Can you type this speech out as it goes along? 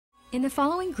In the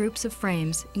following groups of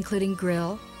frames, including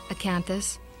grill,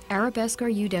 acanthus, arabesque or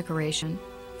U decoration,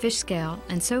 fish scale,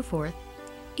 and so forth,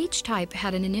 each type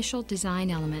had an initial design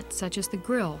element such as the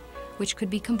grill, which could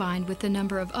be combined with a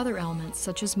number of other elements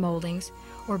such as moldings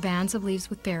or bands of leaves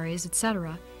with berries,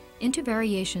 etc., into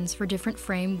variations for different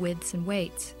frame widths and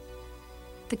weights.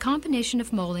 The combination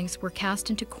of moldings were cast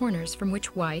into corners from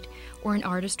which White or an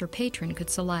artist or patron could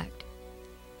select.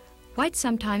 White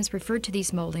sometimes referred to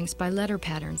these moldings by letter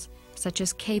patterns, such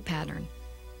as K pattern.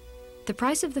 The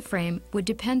price of the frame would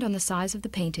depend on the size of the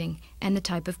painting and the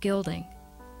type of gilding.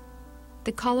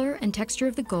 The color and texture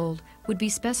of the gold would be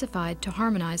specified to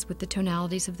harmonize with the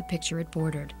tonalities of the picture it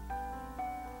bordered.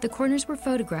 The corners were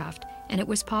photographed, and it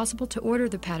was possible to order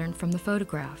the pattern from the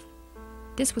photograph.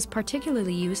 This was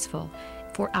particularly useful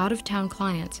for out-of-town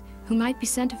clients who might be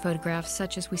sent a photograph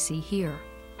such as we see here.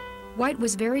 White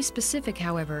was very specific,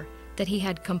 however, that he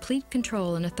had complete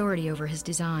control and authority over his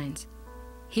designs.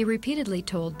 He repeatedly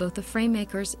told both the frame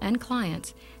makers and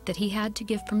clients that he had to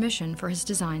give permission for his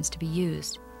designs to be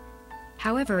used.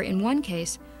 However, in one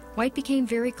case, White became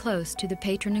very close to the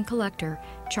patron and collector,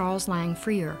 Charles Lang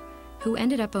Freer, who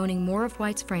ended up owning more of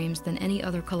White's frames than any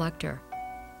other collector.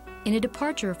 In a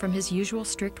departure from his usual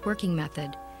strict working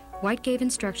method, White gave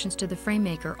instructions to the frame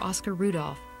maker, Oscar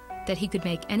Rudolph, that he could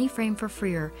make any frame for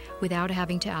Freer without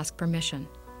having to ask permission.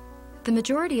 The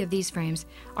majority of these frames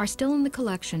are still in the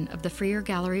collection of the Freer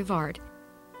Gallery of Art.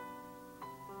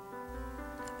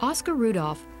 Oscar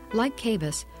Rudolph, like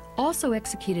Cabus, also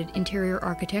executed interior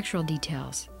architectural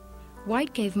details.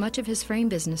 White gave much of his frame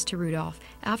business to Rudolph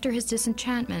after his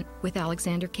disenchantment with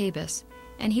Alexander Cabus,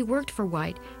 and he worked for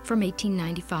White from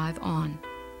 1895 on.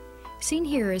 Seen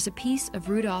here is a piece of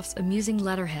Rudolph's amusing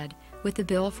letterhead with the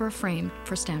bill for a frame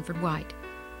for Stanford White.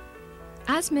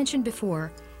 As mentioned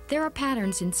before, there are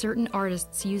patterns in certain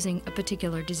artists using a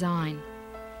particular design.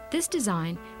 This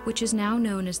design, which is now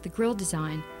known as the grill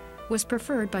design, was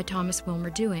preferred by Thomas Wilmer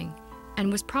Dewing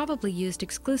and was probably used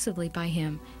exclusively by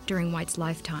him during White's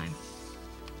lifetime.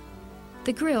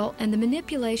 The grill and the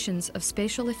manipulations of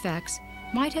spatial effects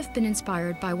might have been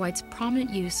inspired by White's prominent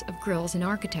use of grills in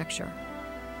architecture.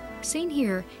 Seen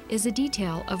here is a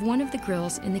detail of one of the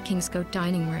grills in the Kingscote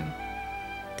dining room.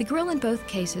 The grill in both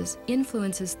cases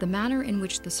influences the manner in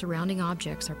which the surrounding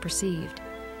objects are perceived.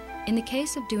 In the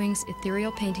case of Dewing's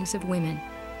ethereal paintings of women,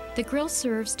 the grill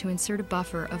serves to insert a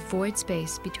buffer of void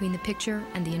space between the picture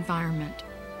and the environment.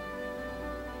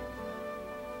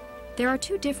 There are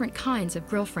two different kinds of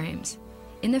grill frames.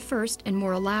 In the first and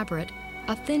more elaborate,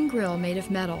 a thin grill made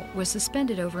of metal was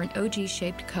suspended over an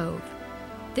OG-shaped cove.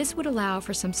 This would allow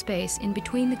for some space in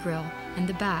between the grill and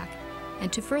the back,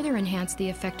 and to further enhance the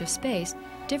effect of space,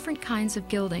 different kinds of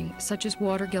gilding, such as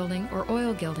water gilding or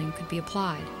oil gilding, could be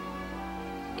applied.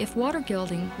 If water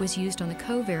gilding was used on the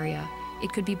cove area,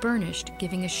 it could be burnished,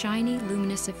 giving a shiny,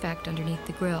 luminous effect underneath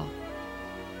the grill.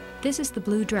 This is the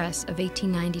Blue Dress of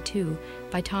 1892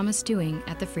 by Thomas Dewing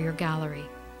at the Freer Gallery.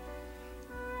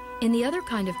 In the other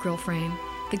kind of grill frame,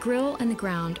 the grill and the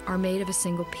ground are made of a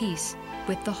single piece,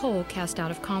 with the whole cast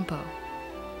out of compo.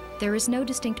 There is no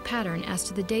distinct pattern as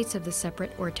to the dates of the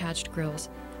separate or attached grills.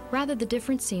 Rather, the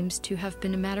difference seems to have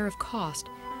been a matter of cost,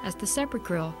 as the separate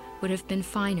grill would have been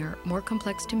finer, more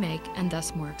complex to make, and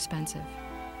thus more expensive.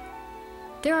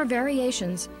 There are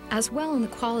variations as well in the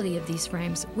quality of these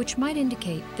frames, which might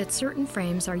indicate that certain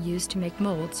frames are used to make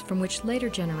molds from which later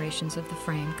generations of the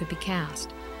frame could be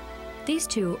cast. These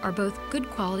two are both good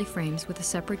quality frames with a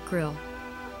separate grill,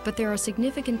 but there are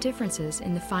significant differences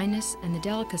in the fineness and the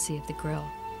delicacy of the grill.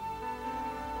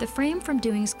 The frame from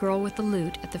Dewing's Girl with the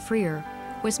Lute at the Freer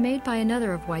was made by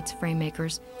another of White's frame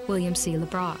makers, William C.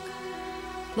 LeBrock.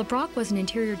 LeBrock was an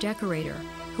interior decorator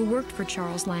who worked for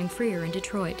Charles Lang Freer in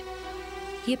Detroit.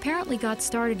 He apparently got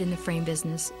started in the frame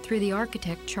business through the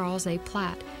architect Charles A.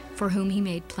 Platt, for whom he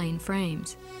made plain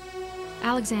frames.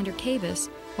 Alexander Cabus,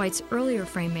 White's earlier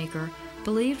frame maker,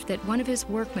 believed that one of his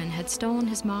workmen had stolen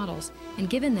his models and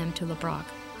given them to LeBrock,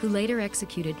 who later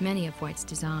executed many of White's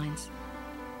designs.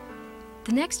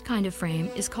 The next kind of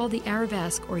frame is called the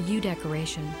arabesque or U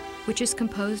decoration, which is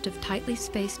composed of tightly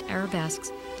spaced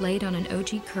arabesques laid on an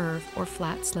ogee curve or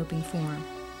flat sloping form.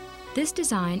 This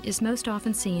design is most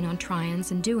often seen on Tryon's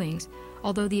and Dewing's,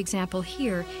 although the example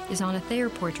here is on a Thayer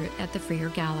portrait at the Freer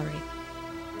Gallery.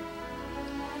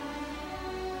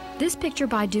 This picture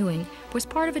by Dewing was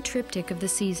part of a triptych of the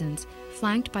Seasons,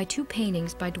 flanked by two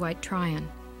paintings by Dwight Tryon.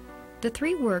 The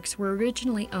three works were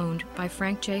originally owned by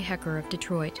Frank J. Hecker of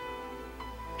Detroit.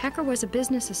 Hecker was a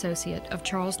business associate of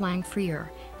Charles Lang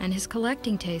Freer, and his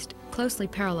collecting taste closely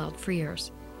paralleled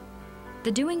Freer's.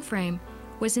 The Dewing frame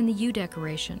was in the U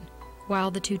decoration, while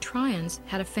the two Tryons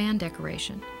had a fan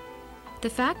decoration. The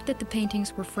fact that the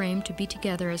paintings were framed to be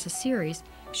together as a series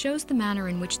shows the manner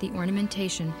in which the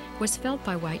ornamentation was felt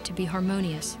by White to be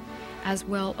harmonious, as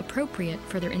well appropriate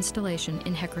for their installation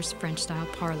in Hecker's French-style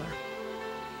parlor.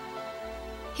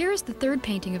 Here is the third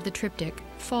painting of the triptych,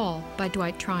 Fall, by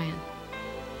Dwight Tryon.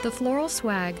 The floral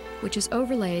swag, which is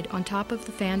overlaid on top of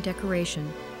the fan decoration,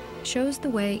 shows the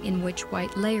way in which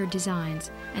White layered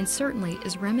designs and certainly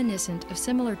is reminiscent of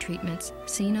similar treatments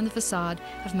seen on the facade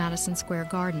of Madison Square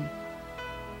Garden.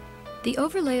 The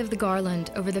overlay of the garland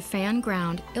over the fan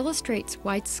ground illustrates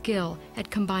White's skill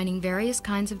at combining various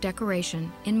kinds of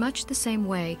decoration in much the same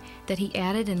way that he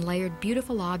added and layered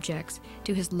beautiful objects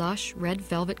to his lush, red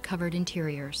velvet-covered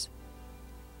interiors.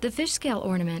 The fish scale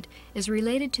ornament is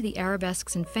related to the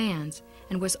arabesques and fans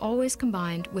and was always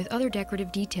combined with other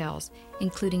decorative details,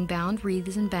 including bound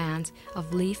wreaths and bands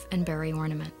of leaf and berry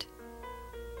ornament.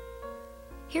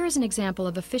 Here is an example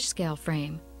of a fish scale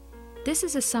frame. This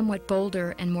is a somewhat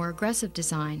bolder and more aggressive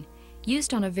design,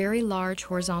 used on a very large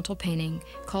horizontal painting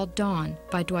called Dawn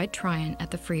by Dwight Tryon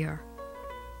at the Freer.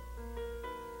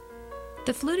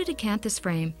 The fluted acanthus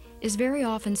frame is very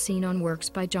often seen on works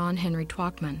by John Henry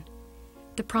Twachtman.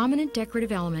 The prominent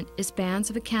decorative element is bands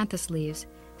of acanthus leaves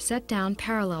set down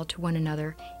parallel to one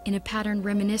another in a pattern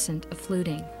reminiscent of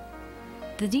fluting.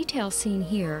 The detail seen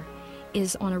here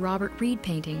is on a Robert Reed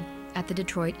painting at the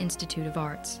Detroit Institute of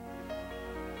Arts.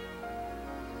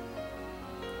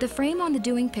 The frame on the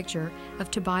Dewing picture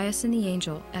of Tobias and the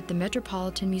Angel at the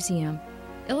Metropolitan Museum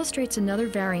illustrates another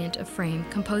variant of frame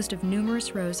composed of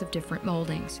numerous rows of different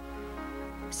moldings.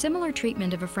 Similar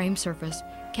treatment of a frame surface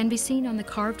can be seen on the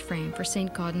carved frame for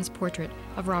St. Gaudens's portrait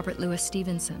of Robert Louis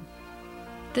Stevenson.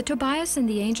 The Tobias and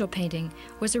the Angel painting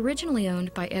was originally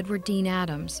owned by Edward Dean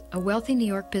Adams, a wealthy New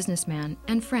York businessman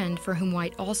and friend for whom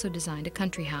White also designed a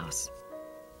country house.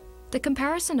 The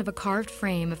comparison of a carved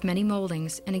frame of many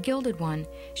moldings and a gilded one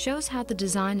shows how the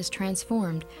design is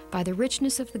transformed by the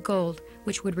richness of the gold,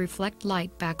 which would reflect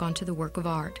light back onto the work of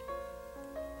art.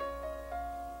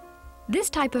 This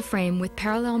type of frame with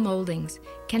parallel moldings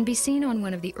can be seen on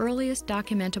one of the earliest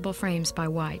documentable frames by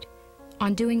White,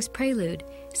 on Dewing's Prelude,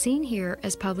 seen here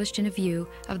as published in a view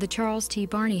of the Charles T.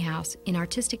 Barney House in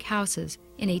Artistic Houses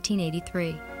in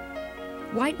 1883.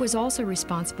 White was also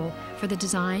responsible for the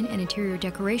design and interior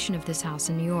decoration of this house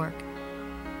in New York.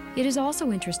 It is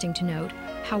also interesting to note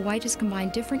how White has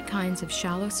combined different kinds of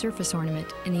shallow surface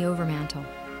ornament in the overmantel.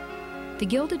 The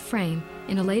gilded frame,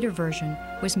 in a later version,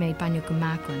 was made by Newcomb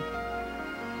Macklin.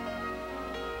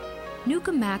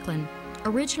 Newcomb Macklin,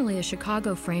 originally a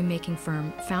Chicago frame-making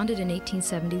firm founded in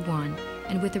 1871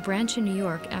 and with a branch in New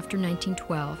York after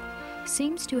 1912,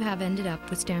 seems to have ended up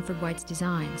with Stanford White's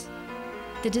designs.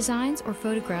 The designs or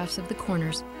photographs of the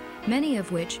corners, many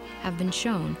of which have been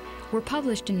shown, were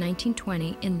published in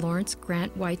 1920 in Lawrence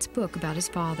Grant White's book about his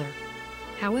father.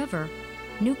 However,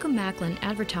 Newcomb Macklin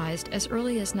advertised as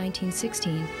early as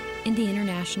 1916 in the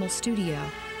International Studio,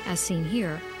 as seen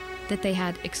here, that they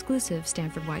had exclusive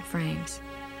Stanford White frames.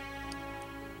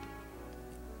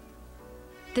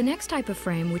 The next type of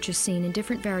frame, which is seen in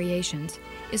different variations,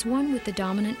 is one with the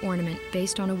dominant ornament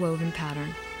based on a woven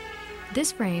pattern.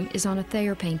 This frame is on a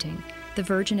Thayer painting, The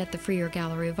Virgin at the Freer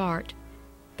Gallery of Art,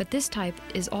 but this type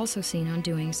is also seen on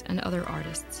Dewing's and other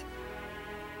artists.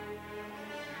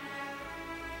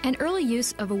 An early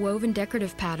use of a woven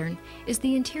decorative pattern is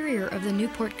the interior of the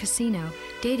Newport Casino,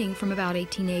 dating from about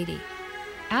 1880.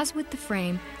 As with the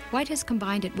frame, White has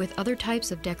combined it with other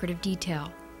types of decorative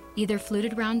detail, either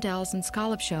fluted roundels and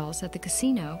scallop shells at the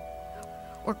casino,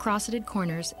 or crosseted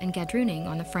corners and gadrooning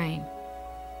on the frame.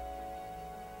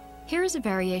 Here is a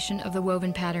variation of the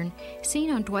woven pattern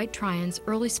seen on Dwight Tryon's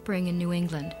Early Spring in New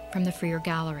England from the Freer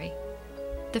Gallery.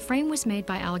 The frame was made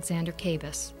by Alexander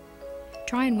Cabus.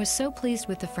 Tryon was so pleased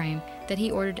with the frame that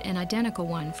he ordered an identical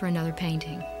one for another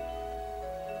painting.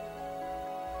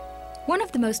 One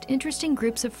of the most interesting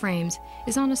groups of frames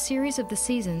is on a series of the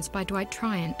seasons by Dwight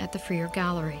Tryon at the Freer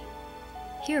Gallery.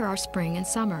 Here are spring and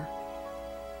summer.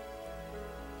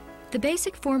 The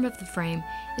basic form of the frame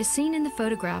is seen in the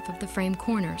photograph of the frame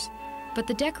corners, but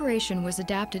the decoration was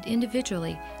adapted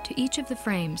individually to each of the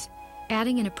frames,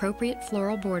 adding an appropriate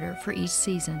floral border for each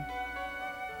season.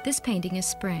 This painting is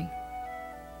spring.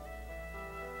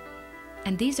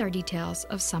 And these are details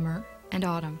of summer and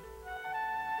autumn.